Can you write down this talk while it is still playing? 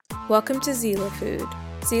Welcome to Seele Food.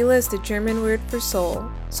 Seele is the German word for soul,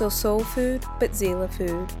 so soul food, but Seele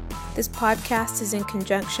food. This podcast is in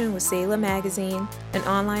conjunction with Seele Magazine, an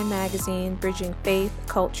online magazine bridging faith,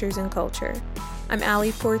 cultures, and culture. I'm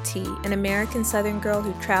Allie Forti, an American Southern girl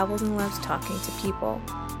who travels and loves talking to people.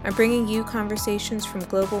 I'm bringing you conversations from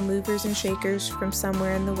global movers and shakers from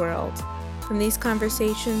somewhere in the world. From these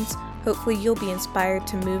conversations, hopefully you'll be inspired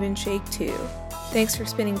to move and shake too. Thanks for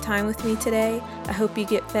spending time with me today. I hope you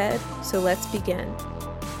get fed, so let's begin.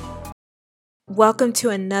 Welcome to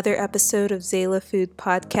another episode of Seele Food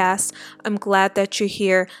Podcast. I'm glad that you're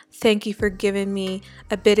here. Thank you for giving me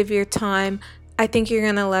a bit of your time. I think you're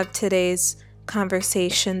going to love today's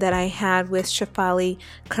conversation that I had with Shefali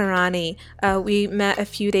Karani. We met a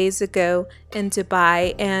few days ago in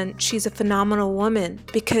Dubai, and she's a phenomenal woman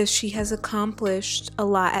because she has accomplished a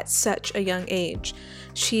lot at such a young age.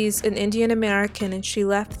 She's an Indian American, and she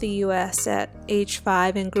left the US at age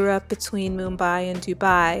 5 and grew up between Mumbai and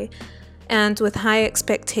Dubai. And with high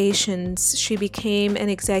expectations, she became an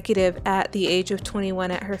executive at the age of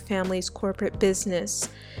 21 at her family's corporate business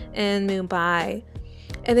in Mumbai.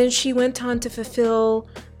 And then she went on to fulfill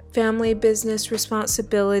family business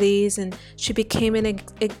responsibilities, and she became an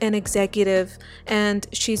executive, and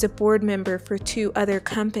she's a board member for 2 other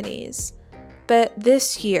companies. But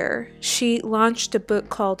this year, she launched a book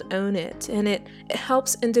called Own It, and it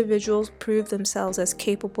helps individuals prove themselves as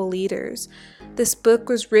capable leaders. This book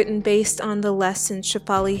was written based on the lessons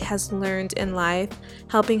Shefali has learned in life,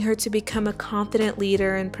 helping her to become a confident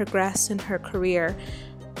leader and progress in her career.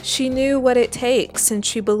 She knew what it takes, and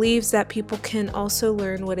she believes that people can also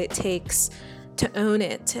learn what it takes to own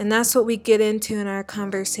it. And that's what we get into in our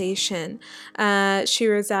conversation. She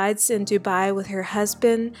resides in Dubai with her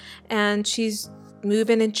husband, and she's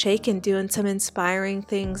moving and shaking, doing some inspiring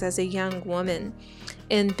things as a young woman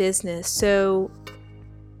in business. So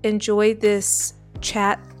enjoy this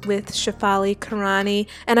chat with Shefali Karani,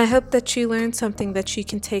 and I hope that you learn something that you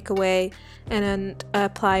can take away and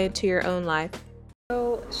apply into your own life.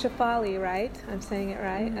 So Shefali, right? I'm saying it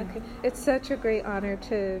right? Mm-hmm. Okay. It's such a great honor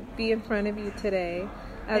to be in front of you today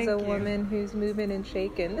as a woman who's moving and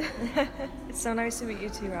shaking. It's so nice to meet you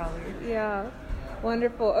too, Allie. Yeah.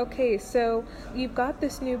 Wonderful. Okay, so you've got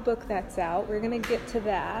this new book that's out. We're going to get to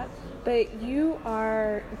that. But you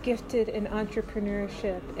are gifted in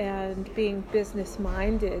entrepreneurship and being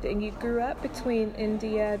business-minded, and you grew up between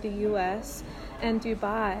India, the U.S., and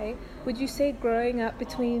Dubai. Would you say growing up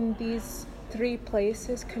between these 3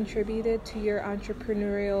 places contributed to your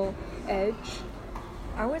entrepreneurial edge?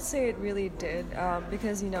 I would say it really did,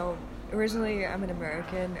 because, originally I'm an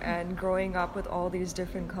American, and growing up with all these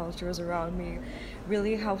different cultures around me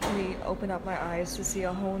really helped me open up my eyes to see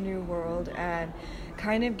a whole new world, and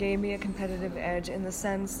kind of gave me a competitive edge in the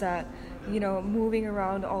sense that, moving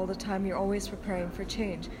around all the time, you're always preparing for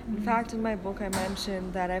change. Mm-hmm. In fact, in my book, I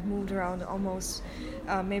mentioned that I've moved around almost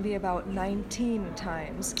maybe about 19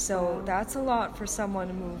 times. So that's a lot for someone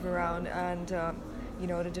to move around and,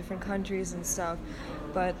 to different countries and stuff.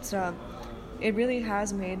 But it really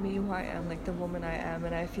has made me who I am, like the woman I am,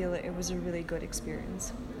 and I feel it was a really good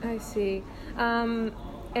experience. I see.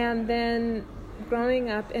 And then growing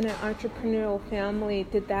up in an entrepreneurial family,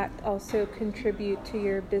 did that also contribute to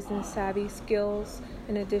your business savvy skills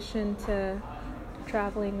in addition to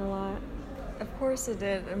traveling a lot? Of course it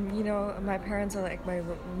did. My parents are like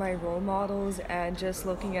my role models, and just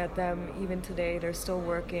looking at them, even today, they're still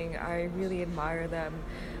working. I really admire them.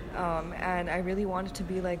 And I really wanted to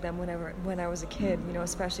be like them when I was a kid,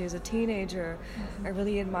 especially as a teenager. Mm-hmm. I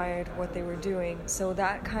really admired what they were doing. So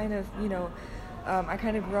that kind of, I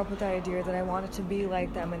kind of grew up with the idea that I wanted to be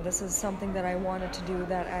like them, and this is something that I wanted to do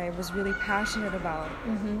that I was really passionate about.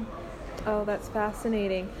 Mm-hmm. Oh, that's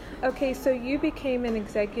fascinating. Okay, so you became an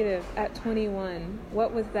executive at 21.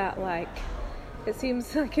 What was that like? It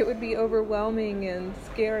seems like it would be overwhelming and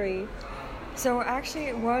scary. So actually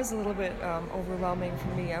it was a little bit overwhelming for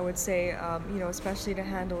me, I would say, especially to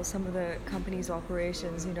handle some of the company's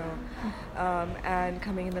operations, and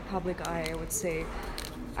coming in the public eye, I would say.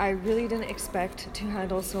 I really didn't expect to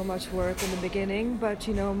handle so much work in the beginning, but,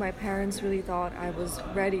 my parents really thought I was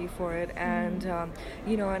ready for it, and,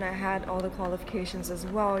 and I had all the qualifications as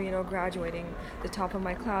well, graduating the top of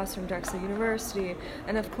my class from Drexel University,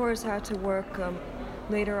 and of course I had to work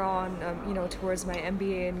later on, towards my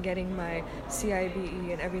MBA and getting my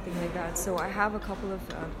CIBE and everything like that. So I have a couple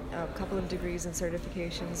of degrees and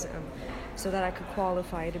certifications, so that I could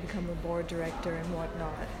qualify to become a board director and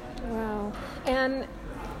whatnot. Wow. And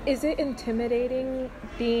is it intimidating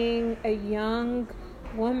being a young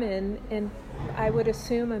woman in, I would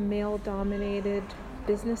assume, a male-dominated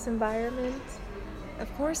business environment?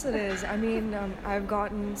 Of course it is. I mean, I've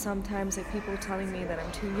gotten sometimes like people telling me that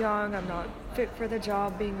I'm too young, I'm not fit for the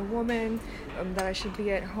job being a woman, that I should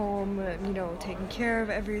be at home, taking care of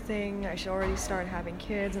everything, I should already start having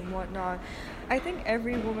kids and whatnot. I think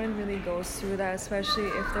every woman really goes through that, especially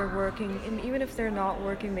if they're working, and even if they're not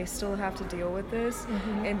working, they still have to deal with this.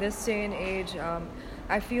 In this day and age,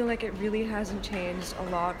 I feel like it really hasn't changed a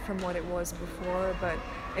lot from what it was before, but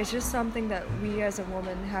it's just something that we as a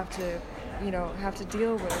woman have to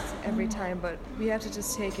deal with every time, but we have to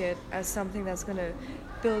just take it as something that's going to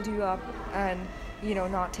build you up and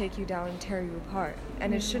not take you down and tear you apart,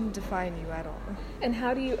 and it shouldn't define you at all. And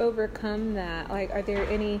how do you overcome that? Like, are there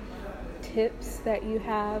any tips that you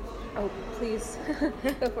have? Oh, please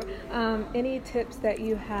go for it. Any tips that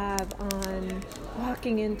you have on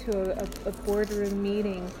walking into a boardroom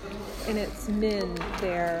meeting and it's men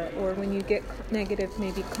there, or when you get negative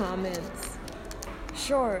maybe comments?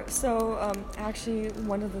 Sure. So actually,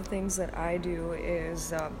 one of the things that I do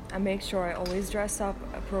is I make sure I always dress up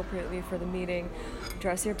appropriately for the meeting.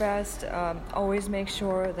 Dress your best. Always make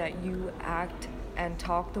sure that you act and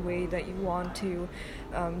talk the way that you want to.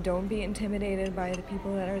 Don't be intimidated by the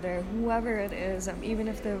people that are there, whoever it is, even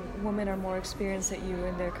if the women are more experienced than you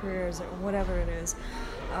in their careers or whatever it is.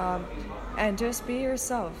 And just be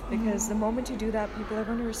yourself, because the moment you do that, people are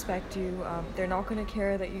going to respect you. They're not going to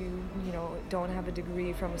care that you don't have a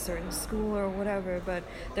degree from a certain school or whatever, but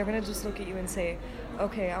they're going to just look at you and say,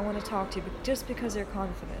 okay, I want to talk to you, but just because you're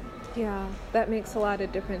confident. Yeah, that makes a lot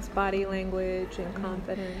of difference, body language and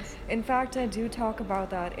confidence. In fact, I do talk about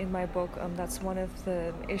that in my book. That's one of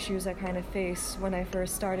the issues I kind of faced when I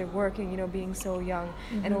first started working, being so young.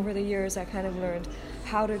 And over the years, I kind of learned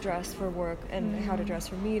how to dress for work and how to dress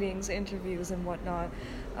for meetings, interviews, and whatnot.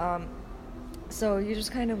 So you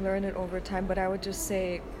just kind of learn it over time, but I would just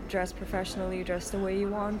say dress professionally, dress the way you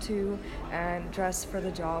want to, and dress for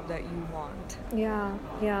the job that you want.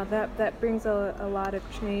 Yeah, that brings a lot of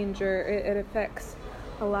change, or it affects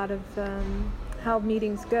a lot of how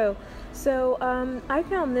meetings go. So I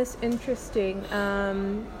found this interesting.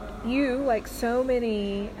 You, like so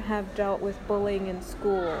many, have dealt with bullying in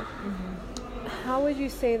school. How would you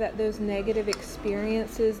say that those negative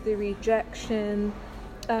experiences, the rejection,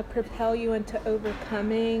 propel you into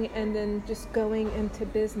overcoming and then just going into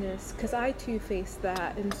business? Because I too faced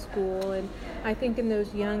that in school, and I think in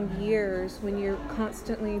those young years when you're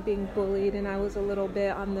constantly being bullied, and I was a little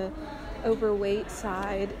bit on the overweight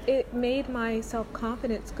side, it made my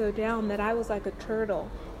self-confidence go down, that I was like a turtle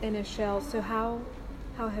in a shell. So how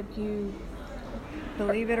have you...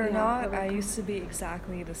 Believe it or not, I used to be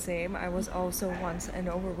exactly the same. I was also once an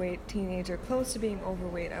overweight teenager, close to being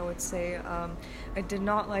overweight, I would say. I did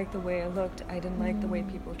not like the way I looked. I didn't like the way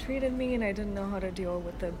people treated me, and I didn't know how to deal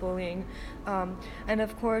with the bullying. And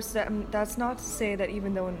of course, that's not to say that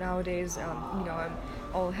even though nowadays, I'm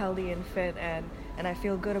all healthy and fit and I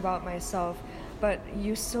feel good about myself, but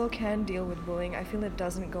you still can deal with bullying. I feel it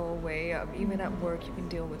doesn't go away. Even at work, you can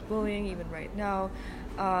deal with bullying, even right now.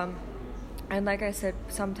 And like I said,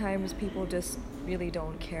 sometimes people just really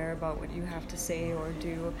don't care about what you have to say or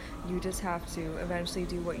do. You just have to eventually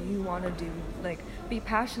do what you want to do, like be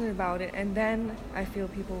passionate about it, and then I feel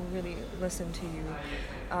people really listen to you.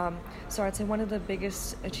 So I'd say one of the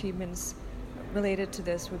biggest achievements related to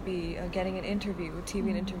this would be getting an interview, a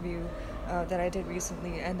TV interview that I did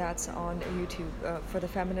recently, and that's on YouTube for the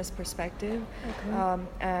Feminist Perspective. Okay.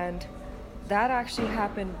 And that actually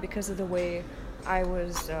happened because of the way I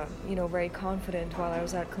was, very confident while I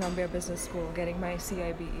was at Columbia Business School getting my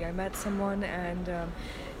CIBE. I met someone and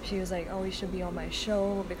she was like, "Oh, you should be on my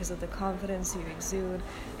show because of the confidence you exude."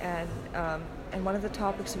 And one of the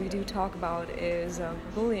topics we do talk about is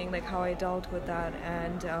bullying, like how I dealt with that,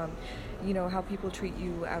 and how people treat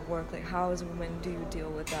you at work. Like, how as a woman do you deal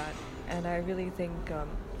with that? And I really think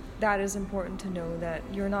that is important to know, that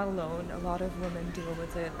you're not alone. A lot of women deal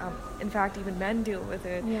with it. In fact, even men deal with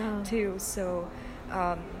it too. So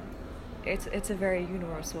it's a very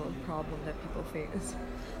universal problem that people face.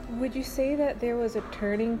 Would you say that there was a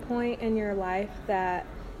turning point in your life that,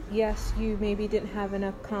 yes, you maybe didn't have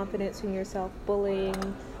enough confidence in yourself,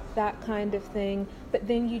 bullying, that kind of thing, but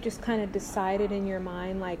then you just kind of decided in your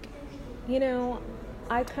mind, like,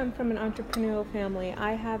 I come from an entrepreneurial family.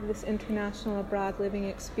 I have this international abroad living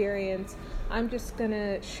experience. I'm just going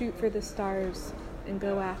to shoot for the stars and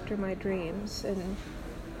go after my dreams. And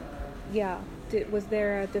was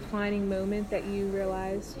there a defining moment that you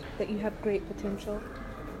realized that you have great potential?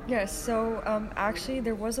 Yes, so actually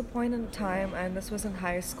there was a point in time, and this was in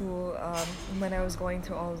high school, when I was going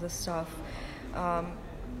through all of this stuff.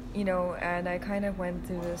 And I kind of went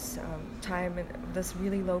through this time, this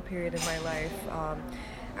really low period in my life.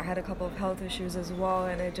 I had a couple of health issues as well,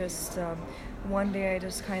 and it just one day I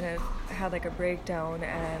just kind of had like a breakdown,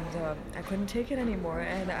 and I couldn't take it anymore,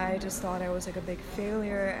 and I just thought I was like a big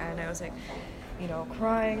failure, and I was like,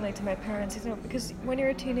 crying like to my parents, because when you're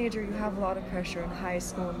a teenager you have a lot of pressure in high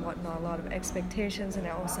school and whatnot, a lot of expectations, and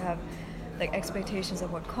I also have like expectations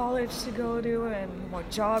of what college to go to and what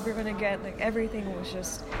job you're gonna get. Like everything was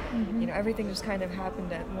just, everything just kind of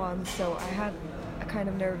happened at once. So I had a kind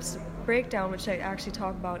of nervous breakdown, which I actually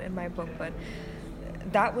talk about in my book, but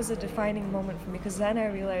that was a defining moment for me, because then I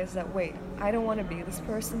realized that, wait, I don't want to be this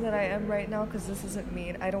person that I am right now, because this isn't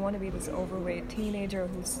me. I don't want to be this overweight teenager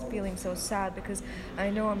who's feeling so sad, because I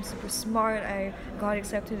know I'm super smart. I got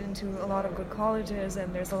accepted into a lot of good colleges,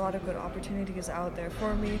 and there's a lot of good opportunities out there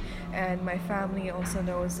for me, and my family also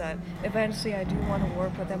knows that eventually I do want to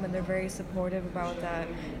work with them, and they're very supportive about that,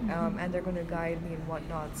 and they're going to guide me and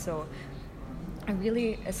whatnot. So I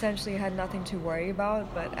really essentially had nothing to worry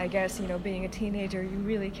about, but I guess, being a teenager, you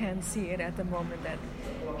really can see it at the moment that,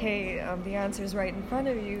 hey, the answer is right in front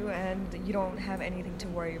of you and you don't have anything to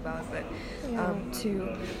worry about. But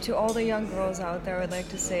to all the young girls out there, I'd like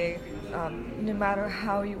to say, no matter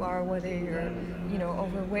how you are, whether you're,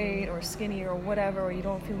 overweight or skinny or whatever, or you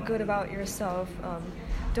don't feel good about yourself,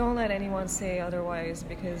 don't let anyone say otherwise,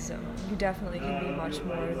 because you definitely can be much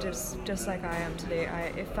more, just like I am today.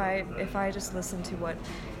 If I just listened to what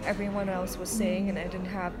everyone else was saying, and I didn't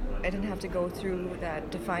have to go through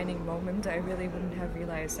that defining moment, I really wouldn't have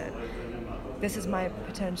realized that this is my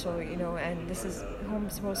potential, and this is who I'm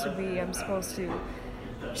supposed to be. I'm supposed to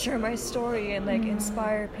share my story and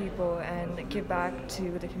inspire people and give back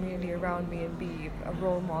to the community around me and be a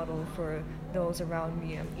role model for those around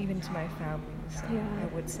me, even to my family. So I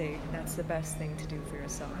would say that's the best thing to do for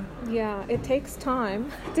yourself. Yeah, it takes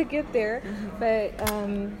time to get there, but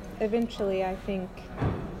eventually I think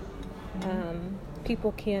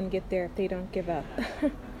people can get there if they don't give up.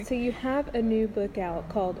 So you have a new book out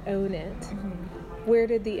called Own It. Where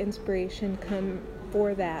did the inspiration come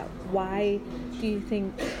for that? Why do you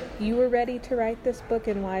think you were ready to write this book,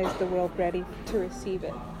 and why is the world ready to receive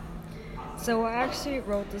it? So I actually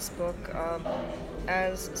wrote this book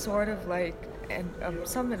as sort of like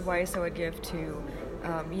some advice I would give to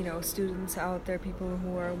students out there, people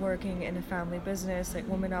who are working in a family business, like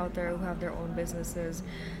women out there who have their own businesses,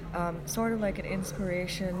 sort of like an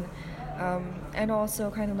inspiration, and also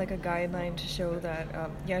kind of like a guideline to show that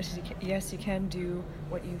yes, you can do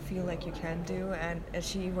what you feel like you can do and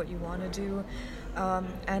achieve what you want to do.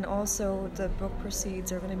 And also the book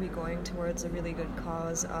proceeds are going to be going towards a really good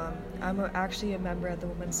cause. I'm actually a member at the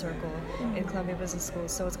Women's Circle in Columbia Business School,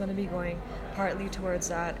 so it's going to be going partly towards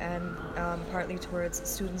that and partly towards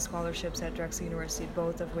student scholarships at Drexel University,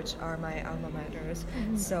 both of which are my alma maters.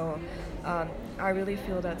 So I really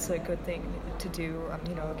feel that's a good thing to do,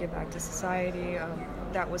 give back to society.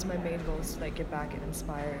 That was my main goal, is to give back and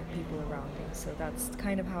inspire people around me. So that's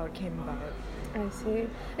kind of how it came about. I see.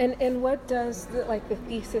 And what does the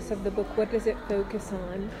thesis of the book, what does it focus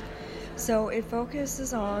on? So it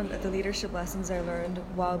focuses on the leadership lessons I learned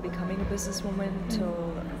while becoming a businesswoman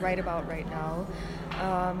till right about right now.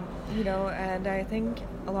 And I think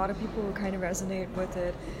a lot of people will kind of resonate with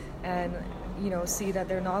it and, see that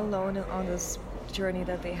they're not alone on this journey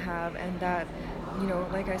that they have, and that,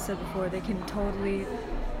 like I said before, they can totally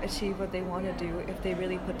achieve what they want to do if they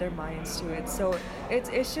really put their minds to it. So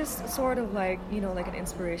it's just sort of like an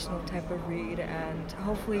inspirational type of read, and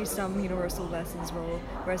hopefully some universal lessons will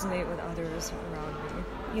resonate with others around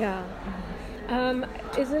me. Yeah.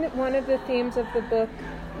 Isn't it one of the themes of the book,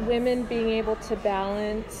 women being able to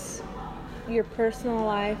balance your personal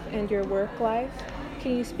life and your work life?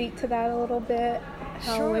 Can you speak to that a little bit?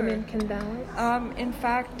 How Sure. women can balance? In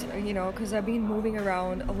fact, because I've been moving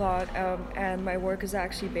around a lot, and my work is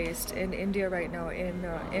actually based in India right now, in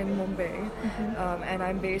Mumbai, and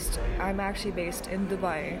I'm actually based in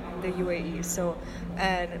Dubai, the UAE. So,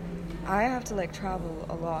 and I have to travel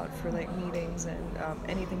a lot for meetings and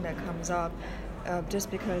anything that comes up. Just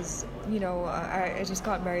because I just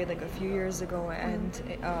got married a few years ago, and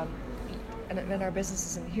our business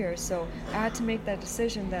isn't here, so I had to make that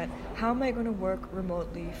decision that how am I going to work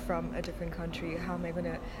remotely from a different country? How am I going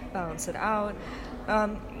to balance it out?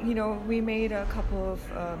 We made a couple of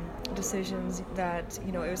decisions that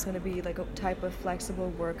it was going to be a type of flexible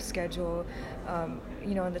work schedule, and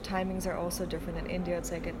the timings are also different. In India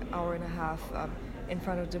it's an hour and a half in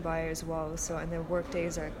front of Dubai as well, so, and the work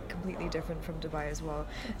days are completely different from Dubai as well.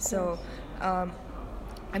 So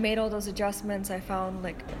I made all those adjustments. I found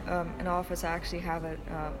like an office. I actually have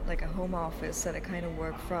like a home office that I kind of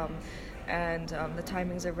work from, and the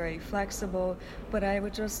timings are very flexible. But I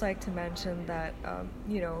would just like to mention that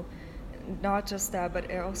you know, not just that, but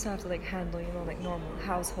I also have to like handle, you know, like normal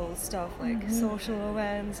household stuff, like social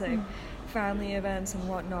events, like family events and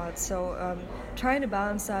whatnot. So trying to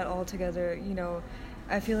balance that all together, you know,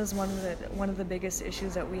 I feel is one of the biggest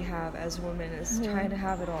issues that we have as women is trying to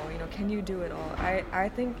have it all. You know, can you do it all?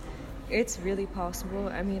 I think it's really possible.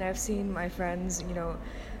 I mean, I've seen my friends, you know,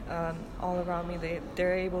 all around me.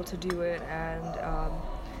 They're able to do it, and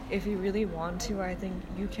if you really want to, I think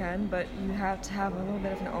you can. But you have to have a little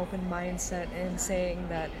bit of an open mindset in saying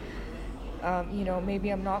that, you know, maybe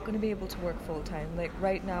I'm not going to be able to work full time. Like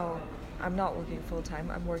right now, I'm not working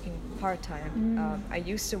full-time, I'm working part-time. I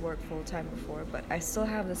used to work full-time before, but I still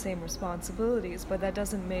have the same responsibilities, but that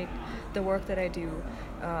doesn't make the work that I do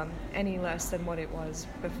any less than what it was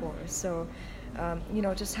before. So, you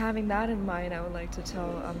know, just having that in mind, I would like to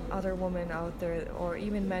tell other women out there, or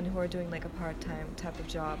even men who are doing like a part-time type of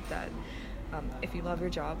job, that if you love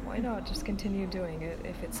your job, why not just continue doing it?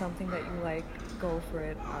 If it's something that you like, go for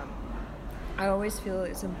it. I always feel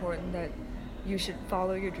it's important that you should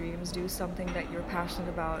follow your dreams, do something that you're passionate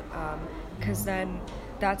about, because then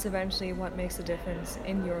that's eventually what makes a difference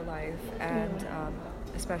in your life, and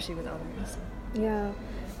especially with others. Yeah.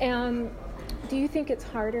 And do you think it's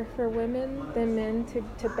harder for women than men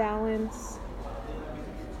to balance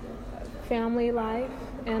family life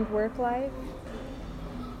and work life?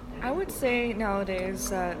 I would say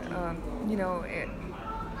nowadays that, you know,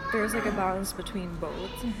 there's like a balance between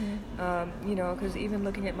both, you know, because even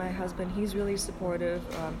looking at my husband, he's really supportive,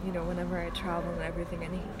 you know, whenever I travel and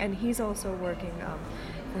everything, and he's also working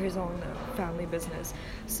for his own family business,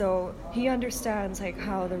 so he understands like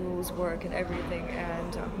how the rules work and everything,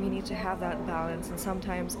 and we need to have that balance, and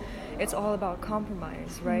sometimes it's all about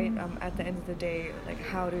compromise, right? At the end of the day, like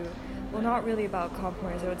well, not really about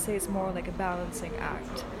compromise, I would say it's more like a balancing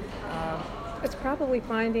act. It's probably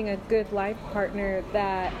finding a good life partner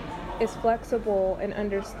that is flexible and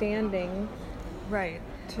understanding, right,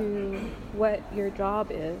 to what your job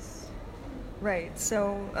is. Right.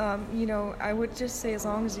 So, you know, I would just say as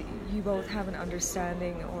long as you both have an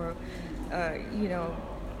understanding, or, you know,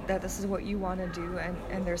 that this is what you want to do,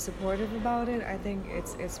 and they're supportive about it, I think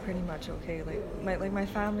it's pretty much okay. Like my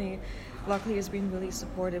family, luckily, has been really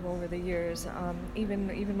supportive over the years.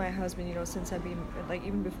 Even my husband, you know, since I've been, like,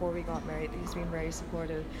 even before we got married, he's been very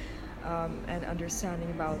supportive and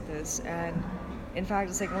understanding about this. And in fact,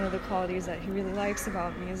 it's like one of the qualities that he really likes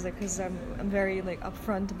about me is that because I'm very like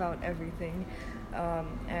upfront about everything,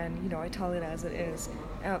 and you know, I tell it as it is.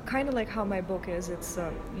 Kind of like how my book is. It's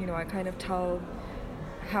you know, I kind of tell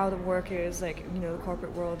how the work is, like, you know, the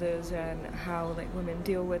corporate world is, and how like women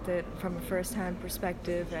deal with it from a first-hand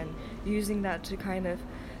perspective, and using that to kind of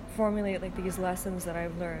formulate like these lessons that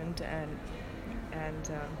I've learned, and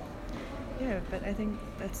yeah, but I think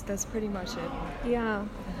that's pretty much it. Yeah.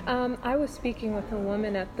 I was speaking with a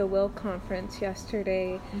woman at the Will conference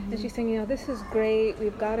yesterday, and she's saying, you know, this is great,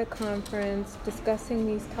 we've got a conference discussing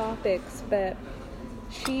these topics, but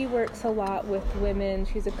she works a lot with women.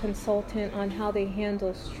 She's a consultant on how they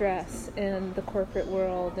handle stress in the corporate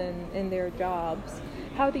world and in their jobs.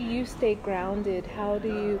 How do you stay grounded?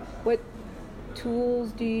 What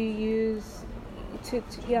tools do you use to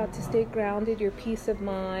stay grounded, your peace of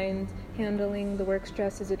mind, handling the work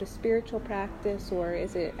stress? Is it a spiritual practice, or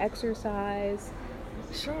is it exercise?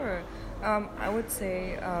 Sure. I would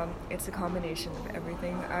say it's a combination of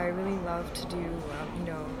everything. I really love to do, you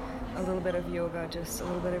know, a little bit of yoga, just a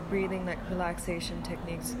little bit of breathing, like relaxation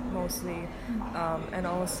techniques mostly, and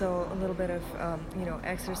also a little bit of, you know,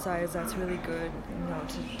 exercise that's really good, you know,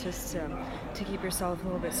 to keep yourself a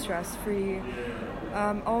little bit stress-free.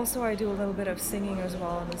 Also, I do a little bit of singing as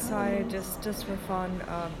well on the side, just for fun.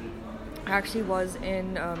 I actually was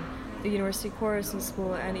in the university chorus in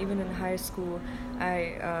school, and even in high school,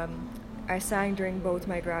 I sang during both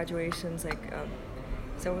my graduations, like.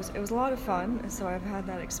 So it was a lot of fun. So I've had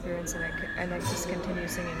that experience, and I just continue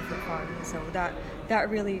singing for fun. So that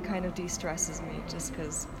really kind of de-stresses me, just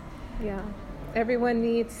because. Yeah, everyone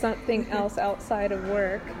needs something else outside of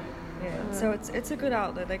work. Yeah. So it's a good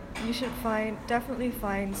outlet. Like, you should definitely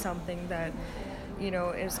find something that, you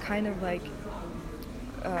know, is kind of like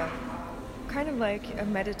a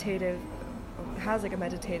meditative. Has like a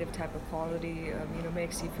meditative type of quality. You know,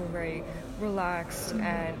 makes you feel very relaxed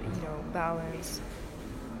and, you know, balanced.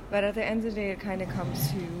 But at the end of the day, it kind of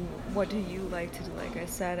comes to what do you like to do, like I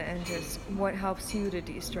said, and just what helps you to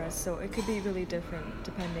de-stress. So it could be really different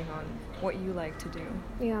depending on what you like to do.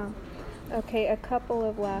 Yeah. Okay, a couple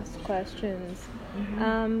of last questions.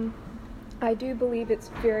 I do believe it's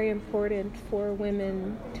very important for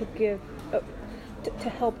women to to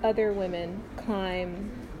help other women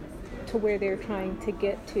climb to where they're trying to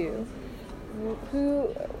get to.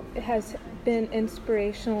 Who has been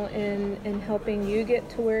inspirational in helping you get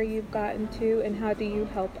to where you've gotten to, and how do you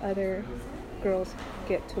help other girls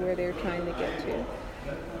get to where they're trying to get to?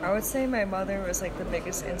 I would say my mother was like the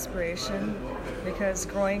biggest inspiration, because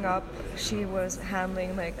growing up she was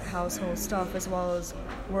handling like household stuff as well as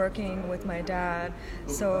working with my dad,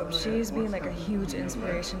 so she's been like a huge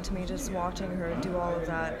inspiration to me, just watching her do all of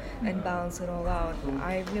that and balance it all out.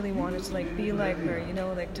 I really wanted to like be like her,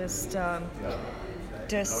 like just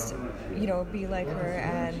be like her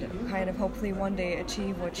and kind of hopefully one day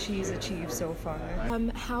achieve what she's achieved so far.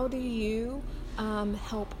 How do you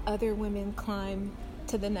help other women climb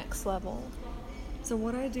to the next level? So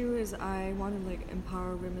what I do is I want to like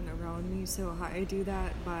empower women around me. So I do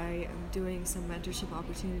that by doing some mentorship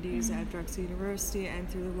opportunities at Drexel University and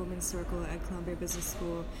through the Women's Circle at Columbia Business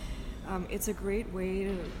School. It's a great way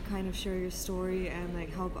to kind of share your story and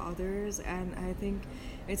like help others, and I think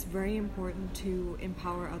it's very important to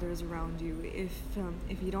empower others around you. If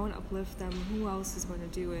you don't uplift them, who else is going to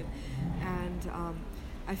do it? And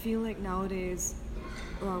I feel like nowadays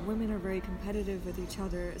women are very competitive with each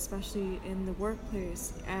other, especially in the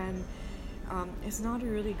workplace, and it's not a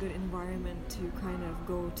really good environment to kind of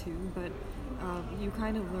go to, but you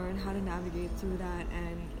kind of learn how to navigate through that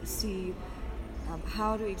and see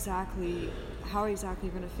how exactly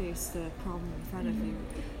you're going to face the problem in front of you.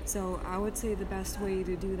 So I would say the best way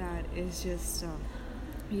to do that is just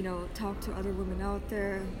talk to other women out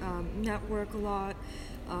there, network a lot,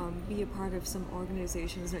 be a part of some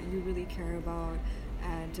organizations that you really care about,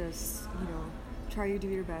 and just try to do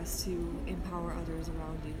your best to empower others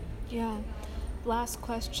around you. Yeah. Last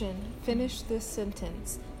question. Finish this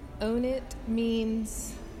sentence. Own it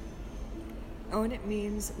means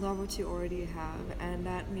love what you already have, and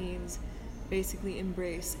that means basically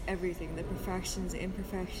embrace everything, the perfections,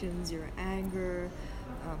 imperfections, your anger,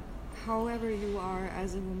 however you are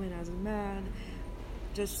as a woman, as a man,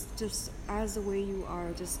 just as the way you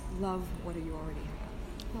are, just love what you already have.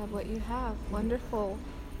 Love what you have. Wonderful.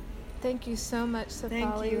 Thank you so much, Safali.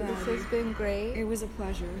 Thank you, This has been great. It was a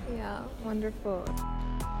pleasure. Yeah, wonderful.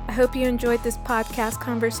 I hope you enjoyed this podcast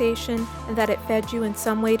conversation and that it fed you in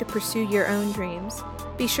some way to pursue your own dreams.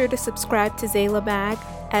 Be sure to subscribe to Zayla Mag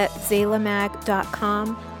at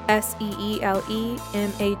zaylamag.com,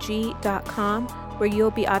 SEELEMAG.com, where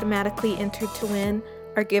you'll be automatically entered to win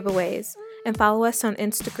our giveaways. And follow us on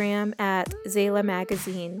Instagram at Zayla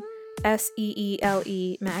Magazine,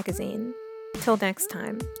 SEELE Magazine. Till next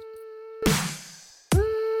time.